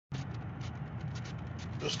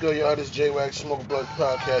What's good, y'all? This is J-Wax Smoke Blood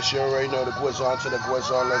Podcast. You already know the Guizon to the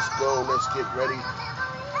Guizon. Let's go. Let's get ready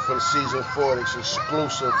for the season 4. It's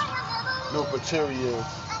exclusive new material.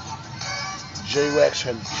 J-Wax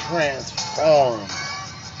had transformed.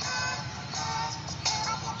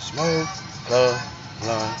 Smoke the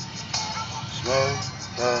blunt. Smoke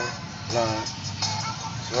the blunt.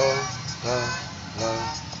 Smoke the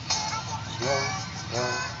blunt. Smoke the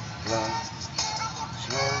blunt.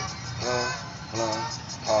 Smoke the blunt.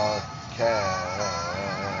 Podcast.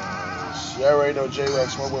 You already know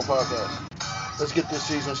J-Wax Mobile Podcast. Let's get this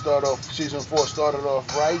season season 4 started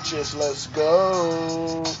off righteous. Let's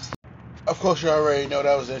go. Of course, you already know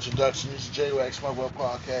that was the introduction. This is J-Wax Mobile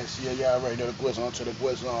Podcast. Yeah, y'all already know the Guizon to the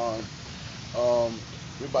Guizon.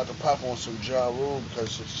 We about to pop on some Ja Rule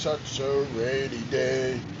because it's such a rainy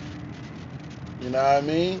day. You know what I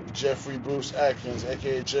mean? Jeffrey Bruce Atkins,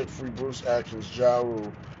 aka Jeffrey Bruce Atkins, Ja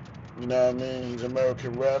Rule. You know what I mean? He's an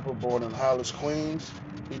American rapper born in Hollis, Queens.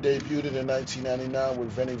 He debuted in 1999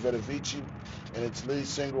 with Veni Vidi Vici and its lead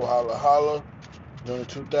single, Holla Holla. During the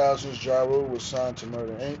 2000s, Ja Rule was signed to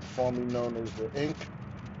Murder Inc., formerly known as The Inc.,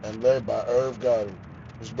 and led by Irv Gotti.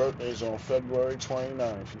 His birthday is on February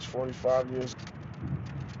 29th. He's 45 years old.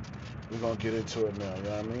 We're going to get into it now, you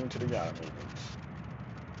know what I mean? To the y'all niggas.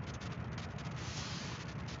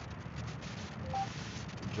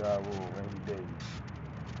 Ja Rule, rainy days.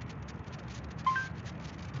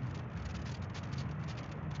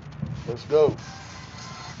 Let's go. No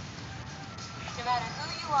matter who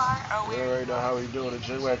you are or You where already know how we doing the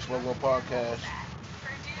J-Wax Mobile Podcast.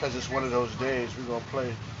 Because it's one of those days we're going to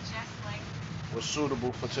play what's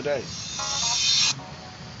suitable for today.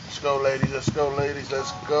 Let's go, ladies. Let's go, ladies.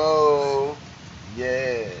 Let's go. Yeah.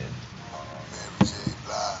 Mary J.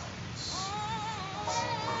 Blige,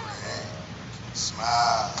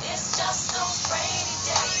 Smile. It's just those rainy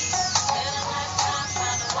days. Feeling like time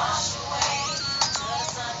trying to wash away. Till the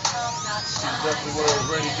sun comes out shining. Definitely one of those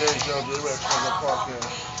rainy days, y'all. J-Wax Mobile Podcast.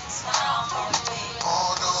 Smile for me.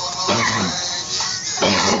 On those rainy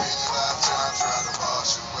days, my time trying to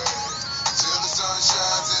wash away. Till the sun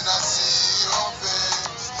shines and I see your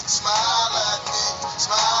face. Smile at me,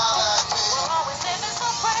 smile at me. We're always living so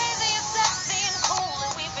crazy and sexy and cool,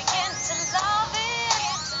 and we begin to love it.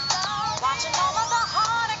 Watching all of the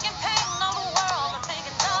heartache and pain of the world and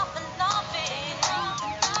thinking nothing of it.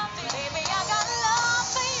 Baby, I got love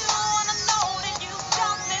for you, and I know that you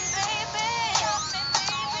got me, baby.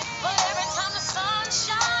 But every time the sun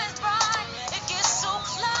shines bright, it gets so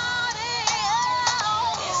cloudy.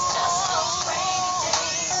 It's just those rainy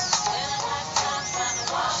days. Feeling like time trying to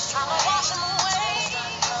wash them away.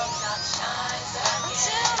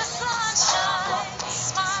 Until the sun shines.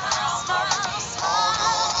 Smile, smile, smile.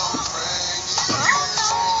 On those rainy days,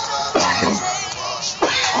 my time trying to wash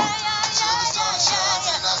away. Till the sun shines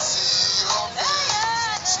and I see your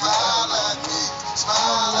face. Smile at me,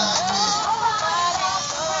 smile at me.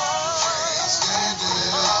 Can't stand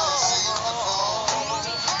it, seen before. Can't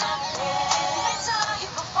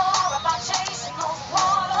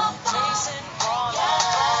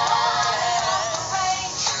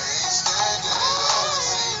stand it,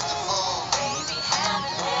 seen before.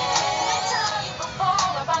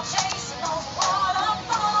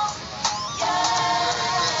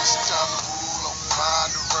 It's time to rule on mind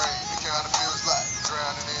the rain. It kinda feels like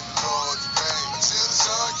drowning in the Lord's pain. Until the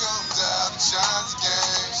sun comes out and shines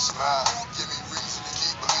again. Smile, give me reason to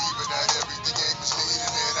keep believing that everything ain't misleading.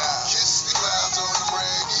 And I kiss the clouds on the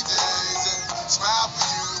rainy days and smile for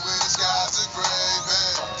you when the skies are gray,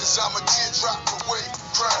 babe. Cause I'm a teardrop away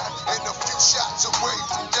from crying and a few shots away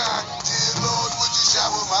from dying. Dear Lord, would you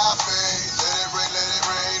shower my face? Let it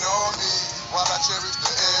rain on me. While I cherish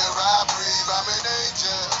the air I breathe, I'm an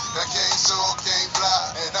angel that can't soar, can't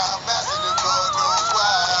fly, and I'm asking if Lord knows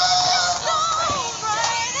why.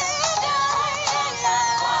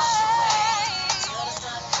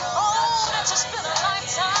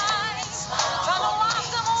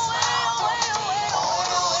 On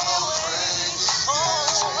all those rainy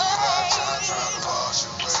days, my time trying to wash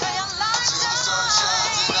away. Till the sun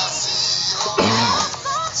shines and I see your face.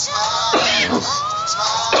 Smile,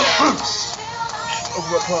 smile at me.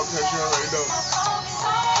 Open up podcast, you already know.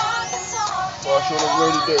 Watch on the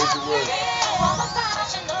rainy days you win.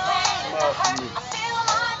 Smile for me.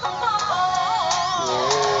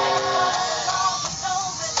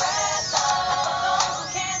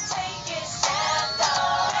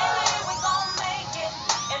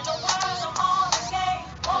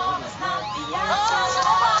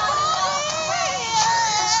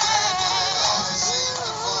 Can't stand it, seen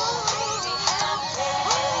before.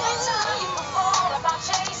 About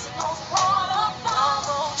chasing those waterfalls.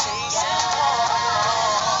 Chasing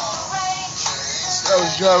waterfalls.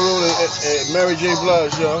 was Ja Rule and Mary J.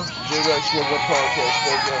 Blige, y'all. J-Wax Smoke Up Podcast.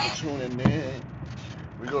 Thank y'all for tuning in.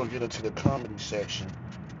 We're going to get into the comedy section.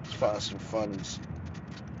 Let's find some funnies.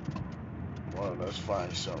 Well, let's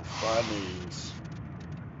find some funnies.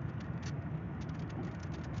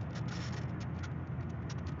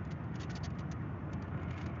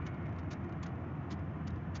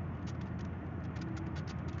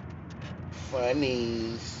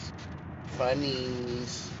 Funnies.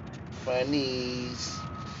 Funnies. Funnies.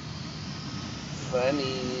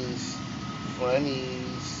 Funnies.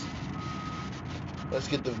 Funnies. Let's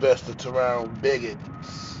get the best of Tyrone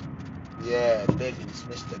Biggins. Yeah, Biggins,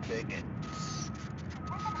 Mr. Biggins.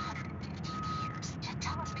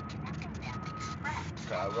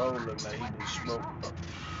 Tyrone looked like he been smoked up.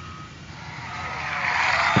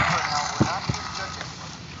 Now, we're not here to judge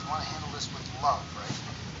anyone. You want to handle this with love, right?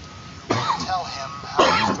 You want to tell him how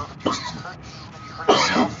his drug abuse has hurt you, maybe hurt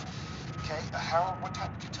himself. Okay? Harold, what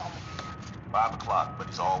time did you tell me? 5 o'clock, but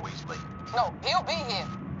he's always late. No, he'll be here.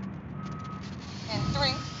 In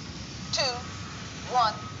 3, 2,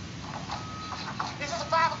 1. Is this a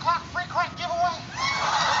 5 o'clock free crack giveaway?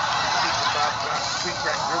 It's a 5 o'clock free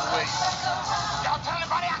crack giveaway. Y'all tell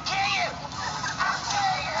anybody I kill you! I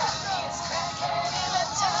kill you!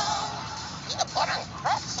 Peanut butter and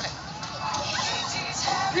crack.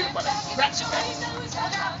 Peanut butter and crack.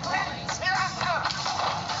 Here I come!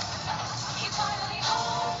 He's finally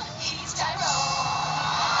home. He's Tyrone.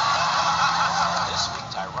 This week,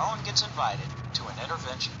 Tyrone gets invited to an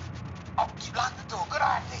intervention. Oh, you locked the door. Good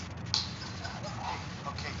idea.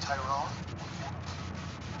 Okay, Tyrone.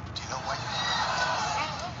 Do you know why you're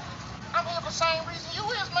here? I'm here for the same reason you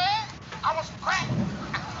is, man. I want some crack.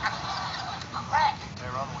 Crack.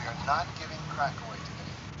 Tyrone, we are not giving crack away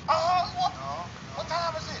today. What? No. What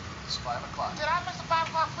time is it? It's 5 o'clock. Did I miss the 5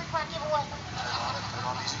 o'clock free crack giveaway?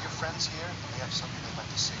 Tyrone, these are your friends here. They have something they'd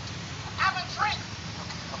like to say to you. I'm a drink.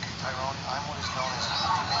 Okay, Tyrone, I'm what is known as an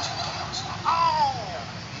intervention counselor. Oh!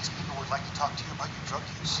 These people would like to talk to you about your drug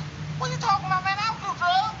use. What are you talking about, man? I don't do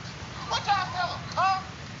drugs. What y'all tell them, huh?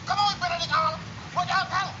 Come on, Benedict Arnold. What y'all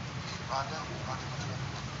tell them? Rhonda, what's wrong?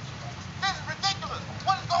 This is ridiculous.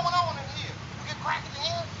 What is going on in here? You get crack in the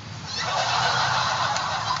head?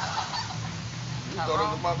 You thought it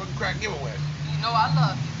was a motherfucking crack giveaway. You know I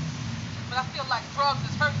love you. But I feel like drugs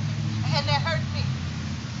is hurting you. And they're hurting me.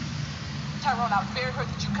 Tyrone, I was very hurt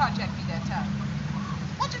that you contacted me that time.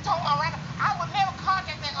 What you talking about, Rhonda? I would never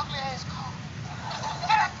contact that ugly ass car.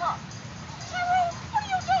 Get that car. Tyrone, what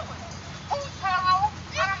are you doing? Who's Tyrone?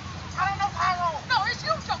 I don't know Tyrone. No, it's you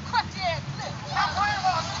with your crusty ass lips. Now, wait a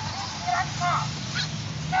minute. Get that car. Get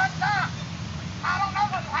that car. I don't know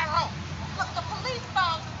the Tyrone. Look, the police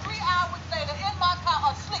found you 3 hours later in my car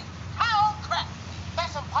asleep. High on crack.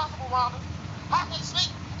 That's impossible, Rhonda. I can sleep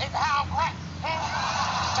if I don't crack.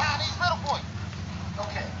 Chinese riddle boy.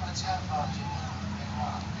 Okay, let's have Jimmy and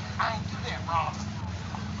Ron. I ain't do that, Ron.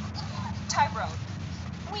 Tyrone,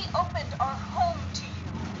 we opened our home to you.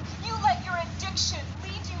 You let your addiction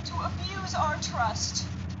lead you to abuse our trust.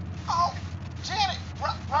 Oh, Janet,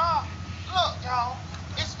 Ron, look, y'all.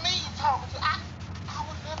 It's me you talking to. I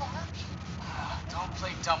would never hurt you. Don't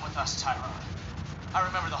play dumb with us, Tyrone. I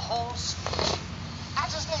remember the whole speech. I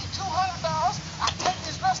just need $200. I take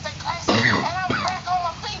this real estate class and I'm back on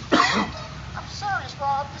my feet. I'm serious,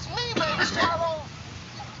 Rob. It's me, baby, Tyrone.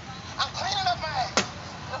 I'm cleaning up my act.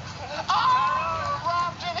 Oh,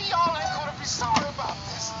 Rob, Jenny, y'all ain't gonna be sorry about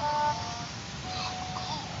this.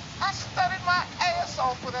 I studied my ass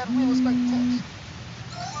off for that real estate test.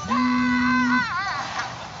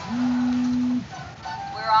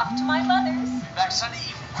 We're off to my mother's. Be back Sunday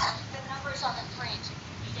evening. The number's on the fridge if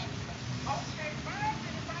you need anything. Okay, bye.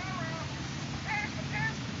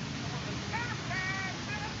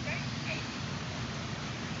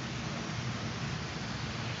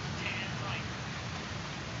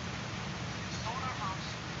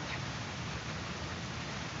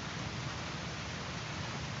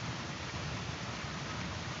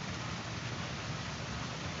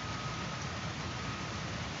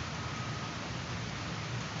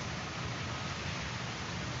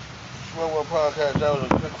 Smoke Up Podcast, that was a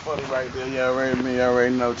quick funny right there. Y'all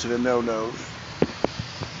already know to the no-nos.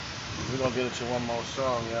 We're gonna get into one more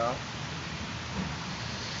song, y'all.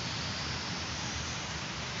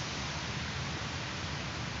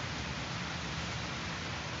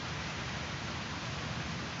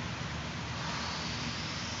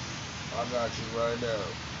 I got you right now.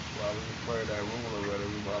 While we play that rule already,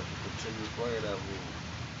 we about to continue playing that rule.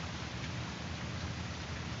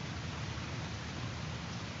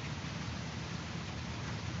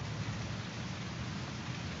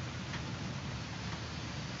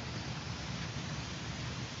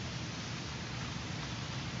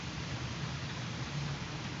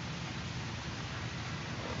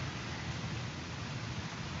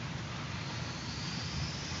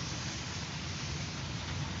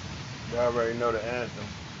 You already know the anthem.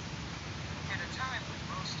 At a time when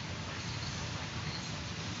most universities like this,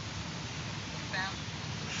 we found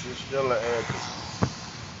She's still an anthem.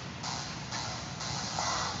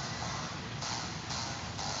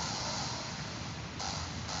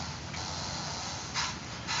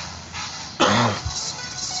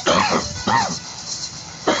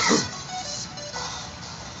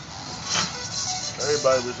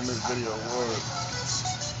 Everybody was in this video. Word.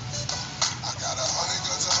 I got 100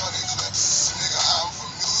 guns, 100 clips. Nigga, I'm from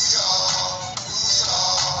New York, New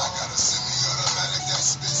York. I got a semi-automatic that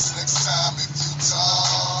spits next time if you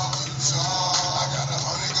talk, you talk. I got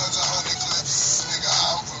 100 guns, 100 clips. Nigga,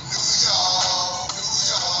 I'm from New York, New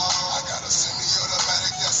York. I got a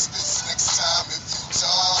semi-automatic that spits next time if you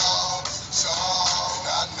talk, you talk. And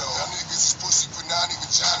I know y'all niggas is pussy, but not even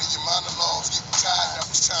Johnny. Your monologues getting tired. Now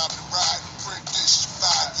it's time to ride. Print this, you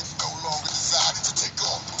fired. You no longer desire to take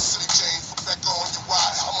off them silly chains. Put back on your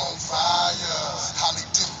wire. I'm on fire. Holly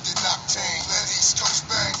dipped in octane. Let East Coast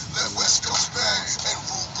bang, let West Coast bang. And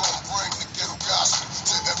Rue gon' bring the ghetto gospel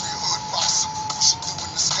to every hood possible. Pushing through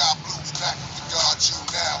in the sky blue. Back with the guard you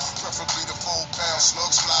now. Preferably the 4-pound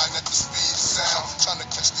slugs flying at the speed of sound. Trying to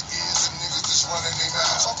catch the ears of niggas that's running their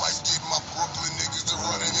mouths. I might get my Brooklyn niggas to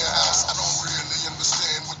run in your house. I don't really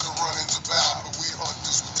understand what the running's about, but we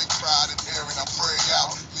hunters, we take pride in hearing our prey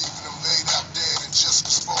out, leaving them laid out dead and just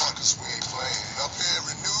respond, cause we ain't playing up here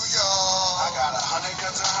in New York. I got 100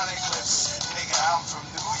 guns, 100 clips. Nigga, I'm from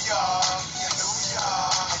New York, yeah, New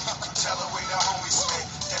York. And you can tell the way the homies spit.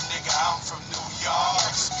 That nigga, I'm from New York,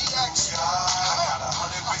 XBX, I got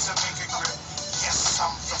 100 ways to make a grip. Yes,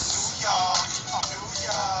 I'm from New York, New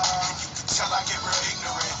York. And you can tell I get real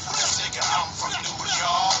ignorant. This nigga, I'm from New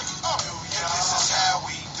York, New York. This is how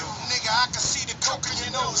we do. Nigga, I can see the coke in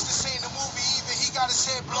your nose. This ain't a movie either. He got his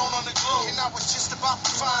head blown on the globe. And I was just about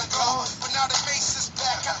to find gold. But now that Mace is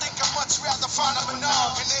back, I think I'd much rather find a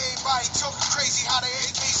Menard. And everybody talking crazy how they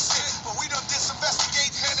AK sit. But we done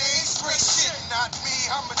disinvestigate and they ain't spray shit. Not me,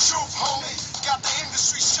 I'm a truth homie. Got the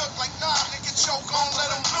industry shook like nah, nigga, choke on, let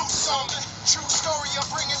them loose on me. True story, I'm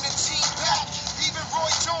bringing the team back. Even Roy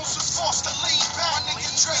Jones was forced to lean back. My nigga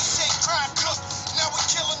Dre said crime cook. Now we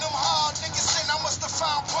killing them hard. Niggas said I must have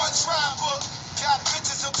found punch rhyme book. Got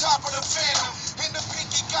bitches on top of the phantom. And the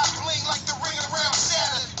pinky got bling like the ring around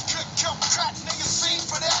Saturn. Could kill crack, niggas seen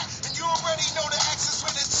for that. And you already know the X's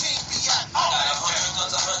where the team be at. I got 100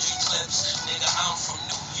 guns, 100 clips. Nigga, I'm from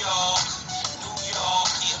New York, New York.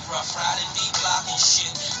 Yeah, rough riding D-block and shit.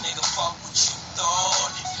 Nigga, fuck what you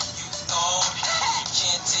thought. You thought you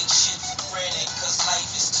can't take shit for granted, cause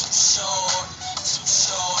life is too short, too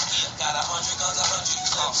short. Yeah, got 100 guns,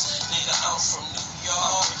 100 clips. Nigga, I'm from New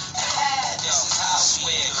York. This is how I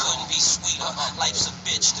swear it couldn't be sweeter. Life's a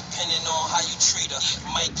bitch, depending on how you treat her.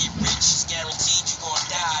 You might get rich, it's guaranteed you gon'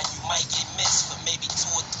 die. You might get missed for maybe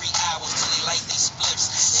 2 or 3 hours till they light they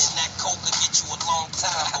spliffs. And that coke could get you a long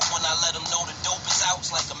time. But when I let them know the dope is out,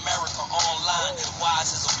 it's like America Online.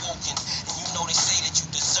 Wise is awoken. And you know they say that you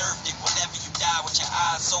deserved it. Whenever you die with your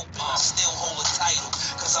eyes open, I still hold a title.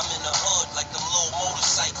 Cause I'm in the hood like them little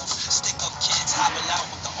motorcycles. Stick up kids hopping out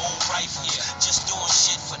with the old rifle. Just doing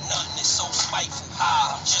shit for nothing, it's so spiteful.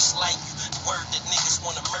 I'm just like you. The word that niggas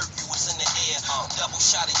wanna murk you is in the air. Double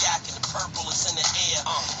shot of yak and the purple is in the air.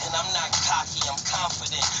 And I'm not cocky, I'm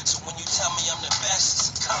confident. So when you tell me I'm the best, it's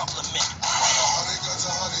a compliment. 100 guns,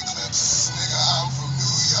 100 clips. Nigga, I'm from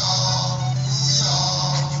New York, New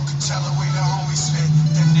York. And you can tell the way the homies spit.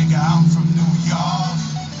 That nigga, I'm from New York,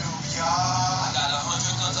 New York. I got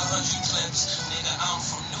 100 guns, 100 clips. Nigga, I'm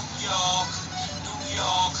from New York, New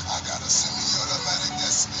York. I got a semi-automatic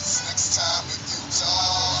that spits next time if you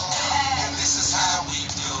talk. And this is how we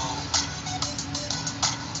do.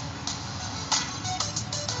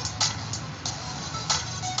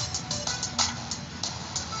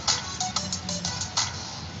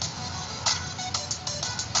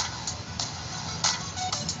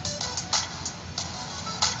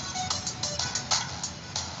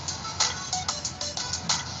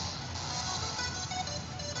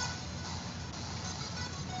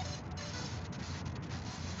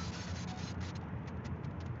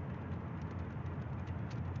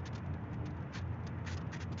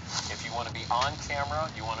 If you want to be on camera,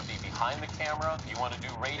 you want to be behind the camera, you want to do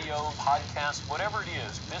radio, podcast, whatever it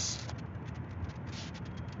is, this.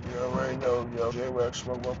 You already know, yo, J-Wax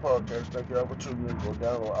Smoke One Podcast. Thank y'all for tuning in. Go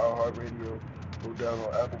down on iHeartRadio, go down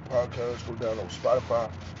on Apple Podcasts, go down on Spotify,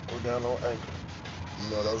 go down on Anchor. You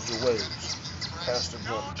know, those are the waves. Pass the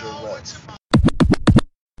blunt, J-Wax.